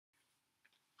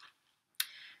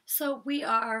So we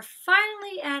are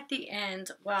finally at the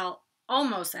end. Well,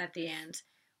 almost at the end.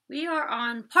 We are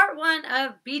on part one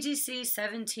of BGC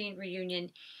 17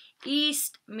 reunion.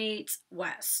 East meets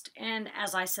West. And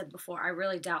as I said before, I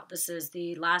really doubt this is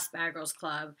the last Bad Girls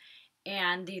Club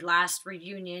and the last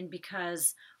reunion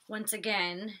because once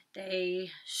again, they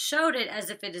showed it as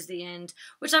if it is the end,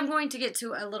 which I'm going to get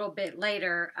to a little bit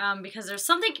later because there's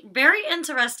something very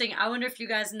interesting. I wonder if you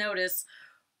guys notice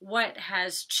what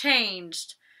has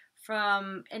changed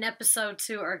from an episode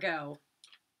two ago.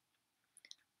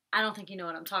 I don't think you know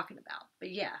what I'm talking about,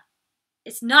 but yeah,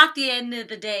 it's not the end of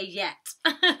the day yet.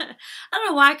 I don't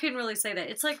know why I couldn't really say that.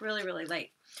 It's like really, really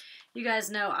late. You guys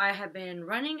know I have been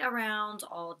running around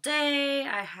all day.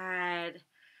 I had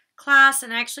class,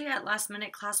 and actually at last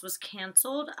minute class was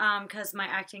canceled because my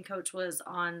acting coach was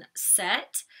on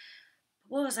set.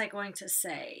 What was I going to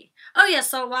say? Oh yeah,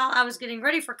 so while I was getting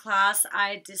ready for class,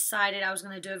 I decided I was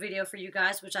going to do a video for you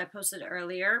guys, which I posted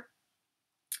earlier.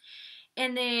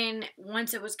 And then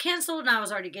once it was canceled and I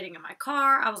was already getting in my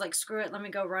car, I was like, screw it, let me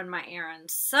go run my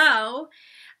errands. So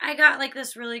I got like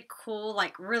this really cool,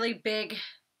 like really big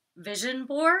vision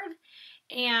board.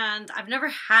 And I've never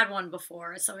had one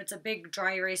before, so it's a big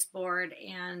dry erase board,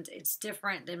 and it's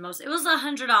different than most. It was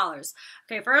 $100.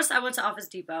 Okay, first I went to Office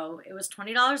Depot. It was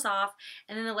 $20 off,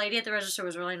 and then the lady at the register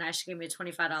was really nice. She gave me a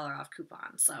 $25 off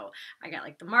coupon, so I got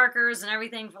like the markers and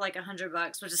everything for like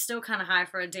 $100, which is still kind of high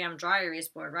for a damn dry erase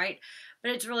board, right?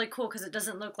 But it's really cool because it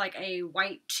doesn't look like a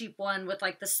white cheap one with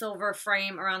like the silver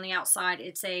frame around the outside.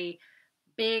 It's a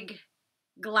big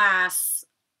glass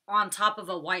on top of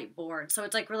a whiteboard. So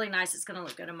it's like really nice. It's going to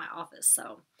look good in my office.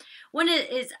 So when it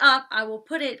is up, I will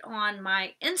put it on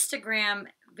my Instagram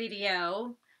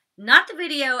video. Not the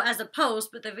video as a post,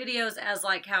 but the videos as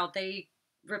like how they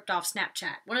ripped off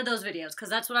Snapchat. One of those videos, because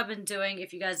that's what I've been doing.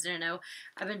 If you guys didn't know,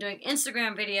 I've been doing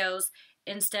Instagram videos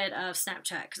instead of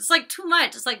Snapchat. Because it's like too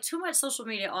much. It's like too much social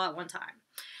media all at one time.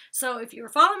 So if you're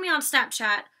following me on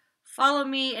Snapchat, follow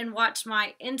me and watch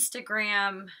my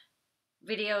Instagram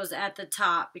videos at the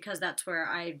top because that's where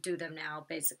I do them now,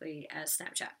 basically as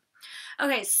Snapchat.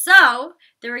 Okay, so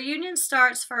the reunion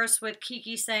starts first with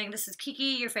Kiki saying, "This is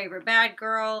Kiki, your favorite bad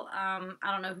girl." I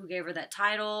don't know who gave her that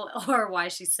title or why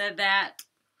she said that,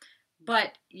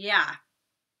 but yeah.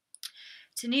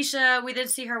 Tanisha, we then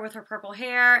see her with her purple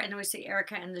hair, and then we see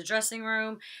Erica in the dressing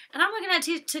room. And I'm looking at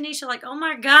Tanisha like, oh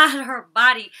my God, her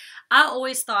body. I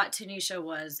always thought Tanisha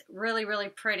was really, really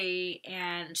pretty,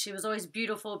 and she was always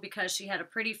beautiful because she had a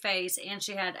pretty face, and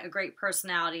she had a great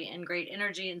personality and great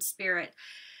energy and spirit.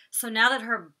 So now that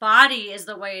her body is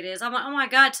the way it is, I'm like, oh my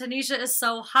God, Tanisha is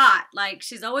so hot. Like,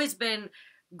 she's always been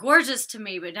gorgeous to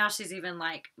me, but now she's even,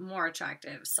 like, more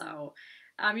attractive. So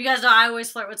you guys know I always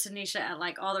flirt with Tanisha at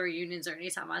like all the reunions or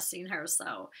anytime I've seen her.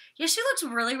 So yeah, she looks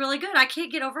really, really good. I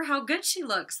can't get over how good she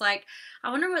looks. Like,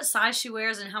 I wonder what size she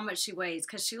wears and how much she weighs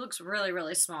because she looks really,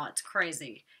 really small. It's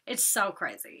crazy. It's so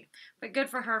crazy. But good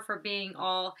for her for being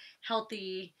all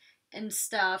healthy and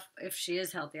stuff. If she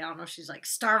is healthy, I don't know if she's like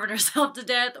starving herself to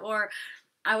death, or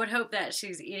I would hope that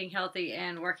she's eating healthy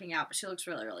and working out, but she looks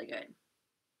really, really good.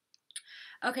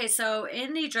 Okay, so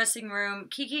in the dressing room,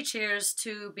 Kiki cheers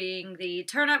to being the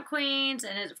turn-up queens,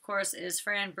 and it, of course, is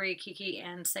Fran, Bree, Kiki,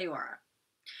 and Sayora.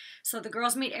 So the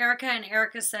girls meet Erica, and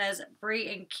Erica says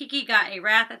Bree and Kiki got a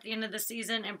wrath at the end of the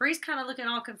season, and Bree's kind of looking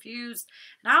all confused,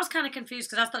 and I was kind of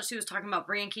confused because I thought she was talking about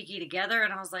Bree and Kiki together,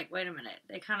 and I was like, wait a minute,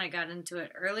 they kind of got into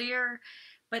it earlier,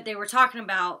 but they were talking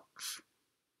about,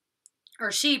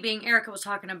 or she, being Erica, was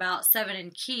talking about Seven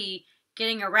and Key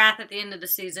getting a wrath at the end of the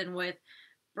season with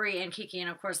Bree and Kiki, and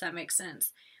of course that makes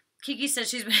sense. Kiki says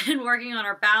she's been working on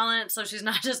her balance, so she's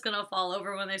not just going to fall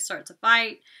over when they start to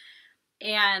fight.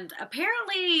 And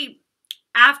apparently,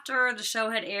 after the show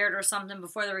had aired or something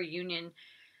before the reunion,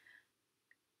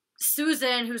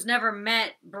 Susan, who's never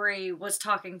met Bree, was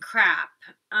talking crap.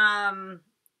 I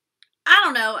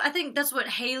don't know. I think that's what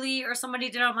Haley or somebody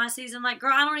did on my season. Like,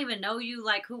 girl, I don't even know you.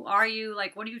 Like, who are you?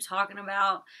 Like, what are you talking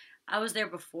about? I was there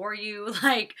before you.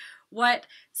 Like, what?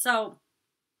 So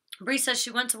Bree says she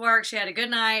went to work, she had a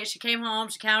good night, she came home,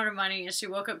 she counted her money, and she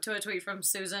woke up to a tweet from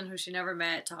Susan, who she never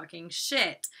met, talking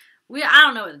shit. I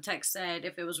don't know what the text said,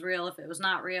 if it was real, if it was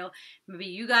not real. Maybe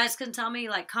you guys can tell me,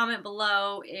 like, comment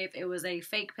below if it was a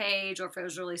fake page or if it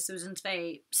was really Susan's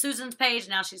page.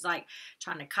 Now she's, like,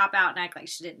 trying to cop out and act like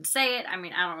she didn't say it. I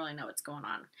mean, I don't really know what's going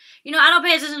on. You know, I don't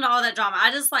pay attention to all that drama. I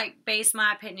just, like, base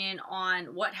my opinion on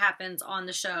what happens on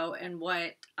the show and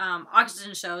what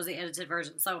Oxygen shows, the edited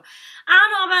version. So, I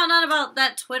don't know about none about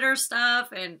that Twitter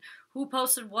stuff and who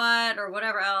posted what or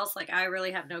whatever else. Like, I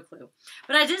really have no clue.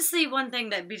 But I did see one thing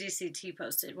that BGCT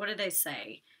posted. What did they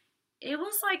say? it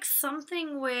was like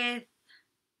something with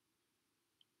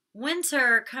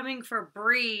Winter coming for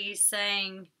Bree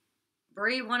saying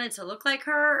Brie wanted to look like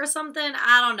her or something.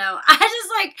 I don't know. I just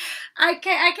like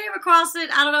I came across it.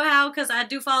 I don't know how because I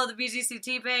do follow the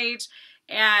BGCT page,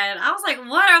 and I was like,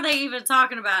 what are they even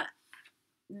talking about?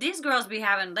 These girls be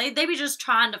having they be just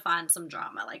trying to find some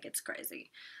drama. Like it's crazy.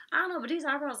 I don't know, but these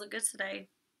eyebrows look good today.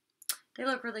 They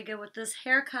look really good with this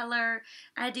hair color.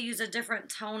 I had to use a different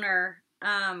toner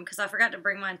because I forgot to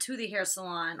bring mine to the hair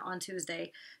salon on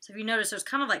Tuesday. So if you notice, there's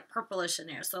kind of like purplish in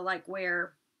there. So like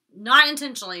where, not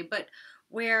intentionally, but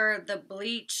where the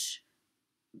bleach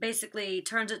basically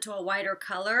turns it to a whiter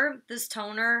color, this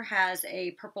toner has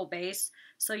a purple base.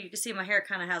 So you can see my hair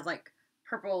kind of has like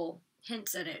purple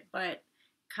hints in it, but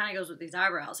kind of goes with these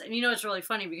eyebrows. And you know it's really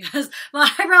funny because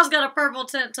my eyebrows got a purple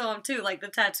tint to them too, like the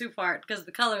tattoo part, because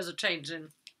the colors are changing.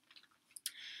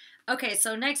 Okay,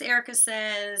 so next Erica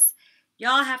says,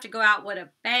 y'all have to go out with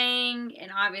a bang.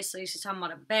 And obviously she's talking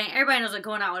about a bang. Everybody knows what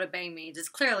going out with a bang means. It's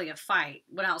clearly a fight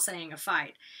without saying a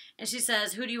fight. And she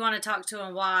says, who do you want to talk to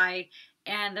and why?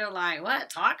 And they're like, what?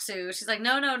 Talk to? She's like,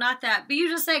 no, not that. But you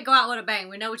just said go out with a bang.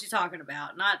 We know what you're talking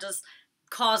about. Not just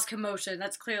cause commotion.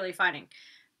 That's clearly fighting.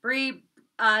 Bree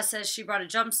says she brought a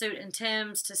jumpsuit and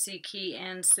Tim's to see Key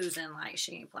and Susan. Like,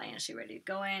 she ain't playing. She ready to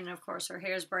go in. And, of course, her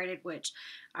hair's braided, which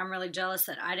I'm really jealous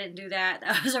that I didn't do that.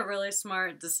 That was a really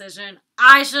smart decision.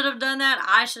 I should have done that.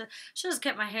 I should have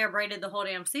kept my hair braided the whole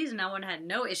damn season. I would have had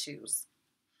no issues.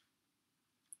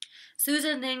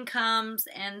 Susan then comes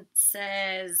and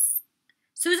says...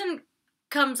 Susan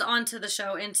comes onto the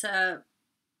show into,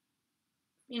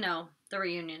 you know, the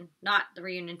reunion. Not the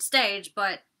reunion stage,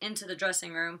 but into the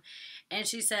dressing room. And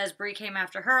she says Brie came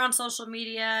after her on social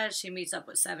media. She meets up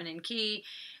with Seven and Key.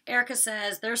 Erica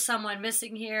says there's someone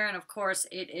missing here. And, of course,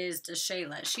 it is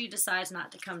DeShayla. She decides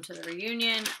not to come to the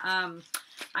reunion.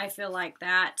 I feel like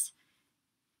that...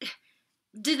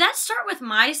 Did that start with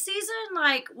my season?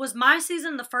 Like, was my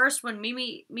season the first when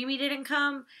Mimi didn't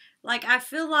come? Like, I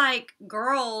feel like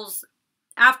girls,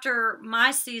 after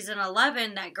my season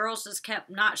 11, that girls just kept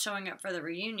not showing up for the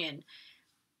reunion.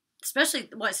 Especially,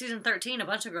 season 13, a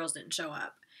bunch of girls didn't show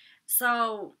up.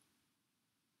 So,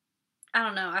 I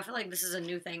don't know. I feel like this is a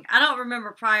new thing. I don't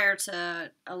remember prior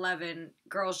to 11,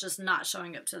 girls just not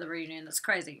showing up to the reunion. That's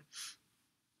crazy.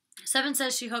 Seven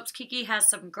says she hopes Kiki has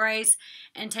some grace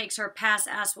and takes her past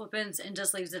ass whoopings and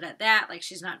just leaves it at that. Like,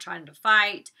 she's not trying to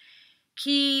fight.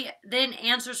 Key then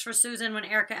answers for Susan when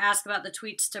Erica asks about the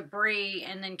tweets to Brie,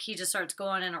 and then Key just starts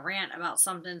going in a rant about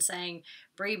something, saying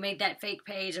Brie made that fake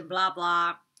page and blah,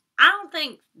 blah. I don't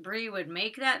think Brie would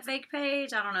make that fake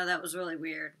page. I don't know. That was really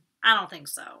weird. I don't think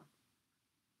so.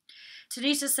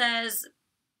 Tanisha says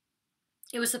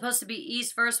it was supposed to be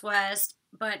East versus West,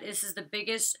 but this is the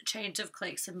biggest change of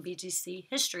cliques in BGC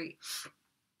history.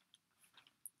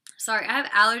 Sorry, I have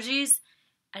allergies.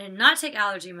 I did not take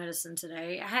allergy medicine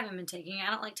today. I haven't been taking it.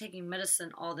 I don't like taking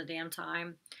medicine all the damn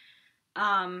time.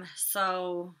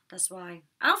 So that's why.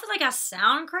 I don't feel like I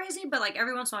sound crazy, but like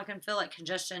every once in a while I can feel like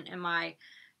congestion in my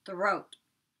throat.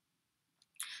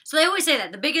 So they always say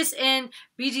that, the biggest in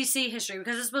BGC history,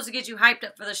 because it's supposed to get you hyped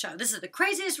up for the show. This is the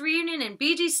craziest reunion in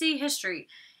BGC history.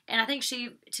 And I think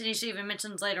Tanisha even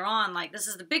mentions later on, like, this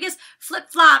is the biggest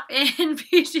flip-flop in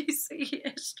BGC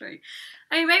history.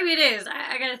 I mean, maybe it is.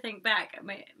 I gotta think back.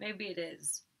 Maybe it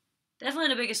is. Definitely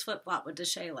the biggest flip-flop with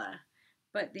DeShayla.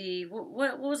 But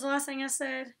what was the last thing I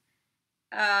said?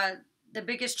 The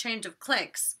biggest change of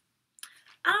cliques.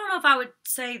 I don't know if I would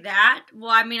say that.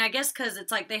 Well, I mean, I guess because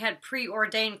it's like they had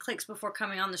preordained cliques before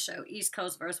coming on the show. East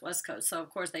Coast versus West Coast. So, of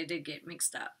course, they did get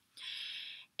mixed up.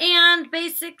 And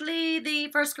basically, the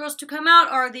first girls to come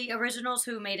out are the originals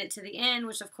who made it to the end,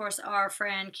 which, of course, are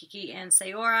Fran, Kiki, and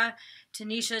Sayora.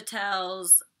 Tanisha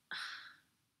tells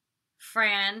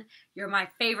Fran, you're my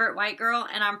favorite white girl.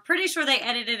 And I'm pretty sure they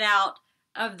edited out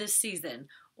of this season.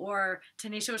 Or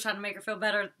Tanisha was trying to make her feel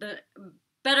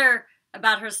better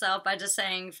about herself by just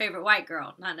saying favorite white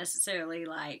girl. Not necessarily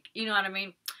like, you know what I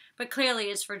mean? But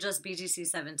clearly it's for just BGC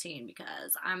 17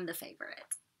 because I'm the favorite.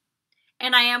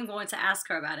 And I am going to ask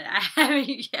her about it. I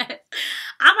haven't yet.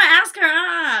 I'm going to ask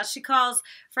her. She calls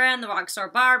Fran the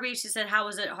Rockstar Barbie. She said,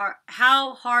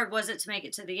 how hard was it to make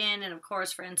it to the end? And, of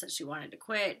course, Fran said she wanted to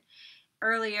quit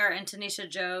earlier. And Tanisha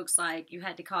jokes, like, you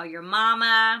had to call your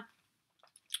mama.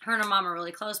 Her and her mom are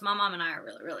really close. My mom and I are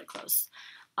really, really close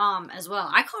as well.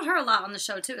 I called her a lot on the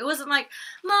show, too. It wasn't like,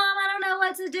 Mom, I don't know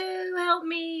what to do. Help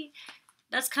me.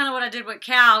 That's kind of what I did with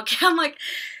Cal. I'm like,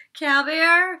 Cal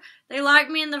Bear, they locked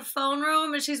me in the phone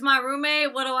room and she's my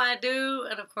roommate. What do I do?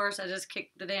 And of course, I just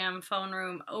kicked the damn phone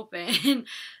room open.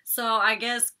 So I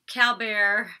guess Cal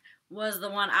Bear was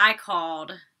the one I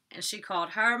called, and she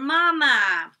called her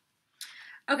mama.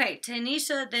 Okay,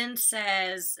 Tanisha then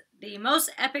says the most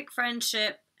epic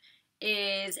friendship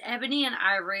is Ebony and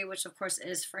Ivory, which of course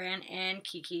is Fran and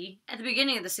Kiki. At the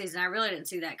beginning of the season, I really didn't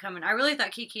see that coming. I really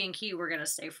thought Kiki and Key were going to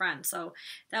stay friends, so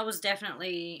that was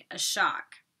definitely a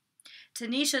shock.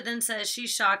 Tanisha then says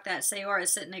she's shocked that Sayora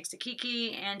is sitting next to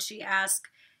Kiki, and she asks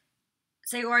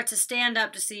Sayora to stand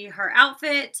up to see her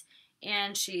outfit,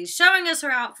 and she's showing us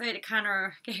her outfit. It kind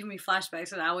of gave me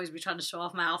flashbacks, and I always be trying to show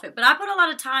off my outfit, but I put a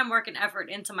lot of time, work, and effort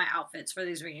into my outfits for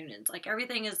these reunions. Like,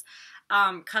 everything is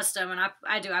custom, and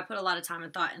I put a lot of time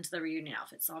and thought into the reunion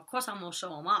outfits, so of course I'm going to show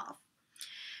them off.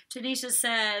 Tanisha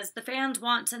says, the fans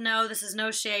want to know, this is no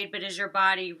shade, but is your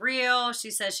body real? She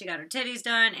says she got her titties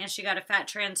done, and she got a fat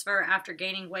transfer after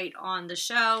gaining weight on the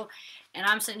show. And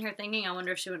I'm sitting here thinking, I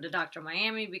wonder if she went to Dr.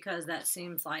 Miami, because that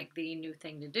seems like the new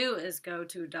thing to do is go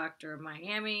to Dr.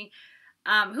 Miami,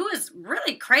 who is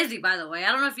really crazy, by the way.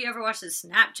 I don't know if you ever watched his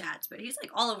Snapchats, but he's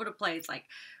like all over the place, like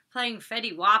playing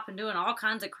Fetty Wap and doing all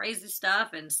kinds of crazy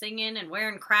stuff and singing and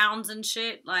wearing crowns and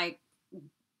shit, like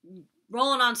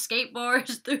rolling on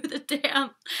skateboards through the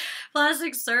damn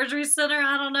plastic surgery center.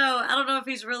 I don't know if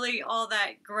he's really all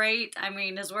that great. I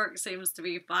mean, his work seems to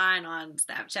be fine on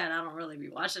Snapchat. I don't really be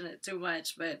watching it too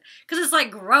much, but because it's like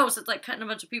gross. It's like cutting a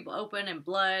bunch of people open and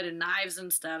blood and knives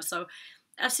and stuff. So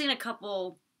I've seen a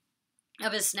couple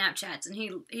of his Snapchats, and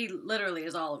he literally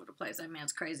is all over the place. That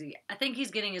man's crazy. I think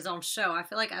he's getting his own show. I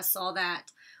feel like I saw that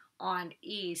on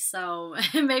E, so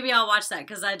maybe I'll watch that,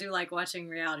 because I do like watching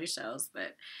reality shows.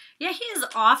 But yeah, he is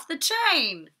off the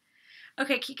chain.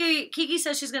 Okay, Kiki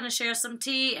says she's going to share some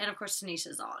tea, and of course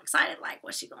Tanisha's all excited, like,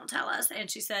 what's she going to tell us? And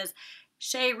she says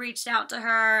Shay reached out to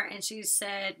her, and she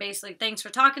said basically, thanks for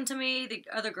talking to me, the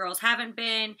other girls haven't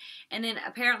been. And then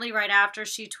apparently right after,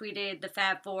 she tweeted the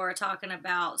Fab Four talking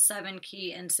about Seven,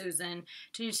 Key, and Susan.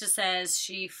 Tanisha says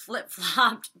she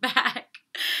flip-flopped back.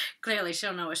 Clearly she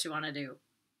don't know what she want to do.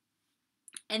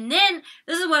 And then,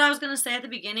 this is what I was going to say at the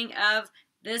beginning of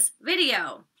this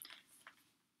video.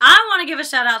 I want to give a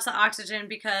shout out to Oxygen,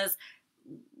 because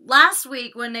last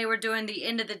week when they were doing the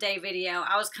end of the day video,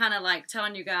 I was kind of like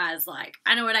telling you guys, like,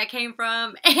 I know where that came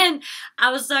from. And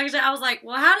I was like,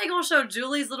 well, how are they going to show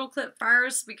Julie's little clip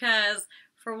first? Because,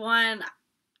 for one,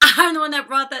 I'm the one that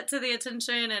brought that to the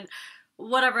attention and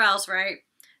whatever else, right?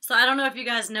 So I don't know if you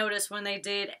guys noticed when they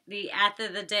did the at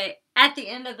the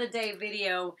end of the day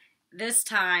video this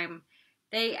time,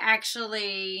 they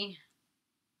actually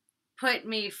put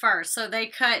me first. So they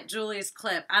cut Julie's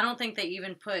clip. I don't think they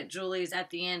even put Julie's at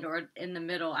the end or in the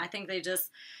middle. I think they just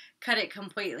cut it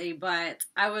completely, but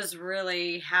I was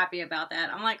really happy about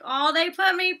that. I'm like, oh, they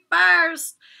put me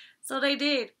first. So they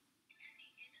did.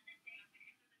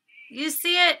 You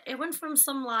see it? It went from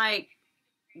some like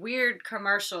weird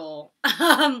commercial.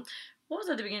 What was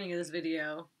at the beginning of this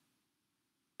video?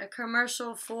 A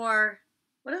commercial for,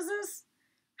 what is this?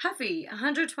 Huffy,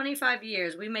 125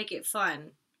 years. We make it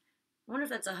fun. I wonder if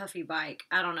that's a Huffy bike.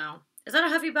 I don't know. Is that a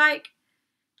Huffy bike?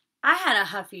 I had a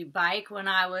Huffy bike when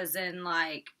I was in,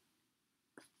 like,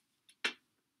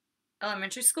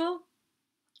 elementary school.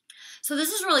 So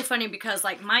this is really funny because,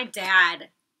 like, my dad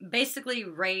basically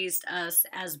raised us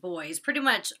as boys. Pretty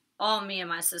much all me and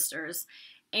my sisters.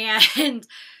 And,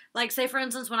 like, say, for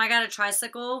instance, when I got a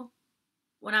tricycle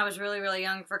when I was really, really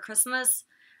young for Christmas,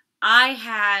 I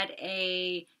had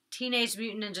a Teenage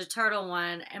Mutant Ninja Turtle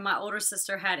one, and my older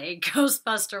sister had a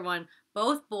Ghostbuster one,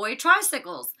 both boy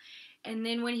tricycles. And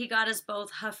then when he got us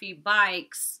both Huffy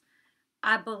bikes,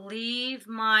 I believe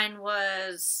mine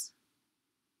was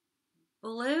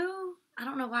blue. I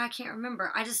don't know why, I can't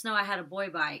remember. I just know I had a boy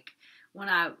bike when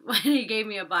he gave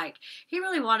me a bike. He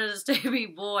really wanted us to be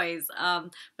boys.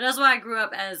 But that's why I grew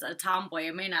up as a tomboy.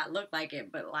 It may not look like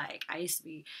it, but like I used to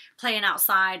be playing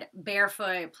outside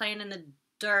barefoot, playing in the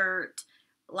dirt,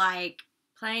 like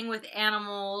playing with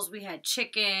animals. We had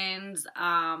chickens.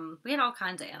 We had all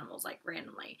kinds of animals, like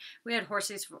randomly. We had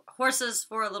horses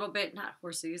for a little bit. Not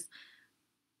horses.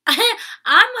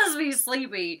 I must be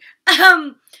sleepy.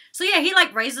 So yeah, he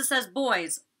like raised us as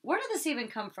boys. Where did this even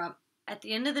come from? At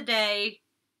the end of the day,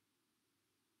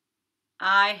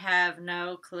 I have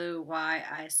no clue why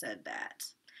I said that.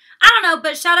 I don't know,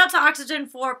 but shout out to Oxygen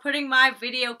for putting my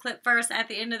video clip first at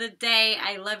the end of the day.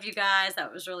 I love you guys.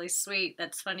 That was really sweet.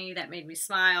 That's funny. That made me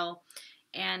smile.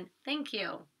 And thank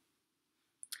you.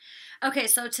 Okay,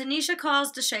 so Tanisha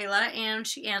calls DeShayla, and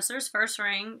she answers. First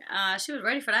ring. She was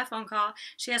ready for that phone call.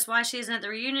 She asks why she isn't at the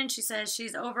reunion. She says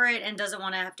she's over it and doesn't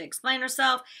want to have to explain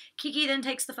herself. Kiki then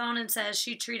takes the phone and says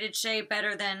she treated Shay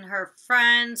better than her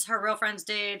friends, her real friends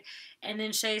did. And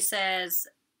then Shay says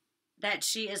that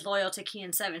she is loyal to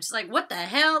Kian 7. She's like, what the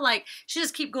hell? Like, she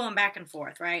just keep going back and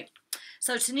forth, right?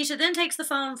 So Tanisha then takes the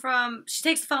phone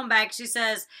back. She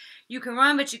says, you can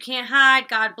run, but you can't hide.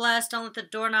 God bless. Don't let the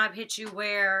doorknob hit you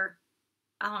where,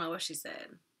 I don't know what she said.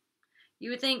 You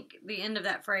would think the end of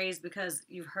that phrase, because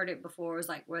you've heard it before, was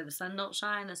like, where the sun don't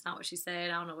shine. That's not what she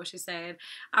said. I don't know what she said.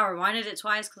 I rewinded it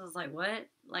twice because I was like, what?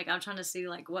 Like, I'm trying to see,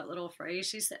 like, what little phrase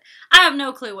she said. I have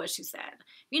no clue what she said.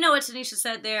 If you know what Tanisha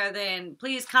said there, then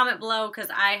please comment below,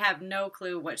 because I have no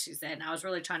clue what she said, and I was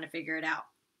really trying to figure it out.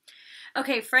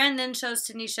 Okay, Fran then shows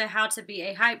Tanisha how to be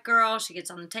a hype girl. She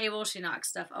gets on the table, she knocks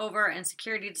stuff over, and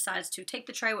security decides to take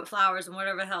the tray with flowers and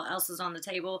whatever the hell else is on the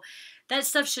table. That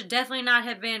stuff should definitely not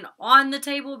have been on the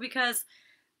table because,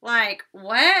 like,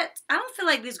 what? I don't feel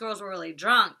like these girls were really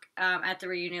drunk at the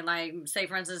reunion, like, say,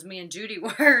 for instance, me and Judy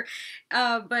were.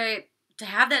 But to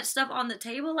have that stuff on the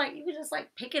table, like, you could just,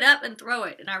 like, pick it up and throw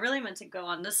it. And I really meant to go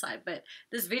on this side, but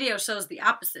this video shows the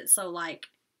opposite. So, like,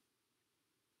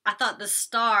 I thought the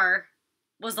star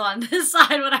was on this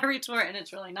side when I reached for it, and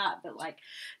it's really not. But, like,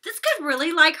 this could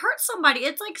really, like, hurt somebody.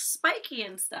 It's, like, spiky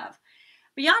and stuff.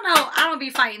 But y'all know I don't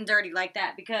be fighting dirty like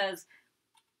that because,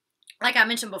 like I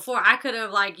mentioned before, I could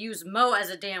have, like, used Mo as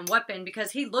a damn weapon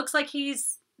because he looks like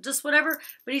he's just whatever,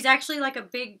 but he's actually, like, a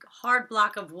big, hard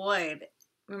block of wood.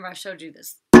 Remember, I showed you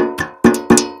this.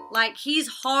 Like, he's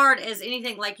hard as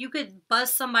anything. Like, you could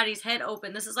bust somebody's head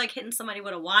open. This is like hitting somebody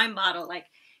with a wine bottle. Like,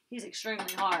 he's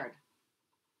extremely hard.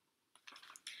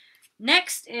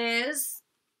 Next is,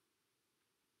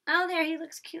 oh, there, he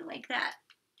looks cute like that.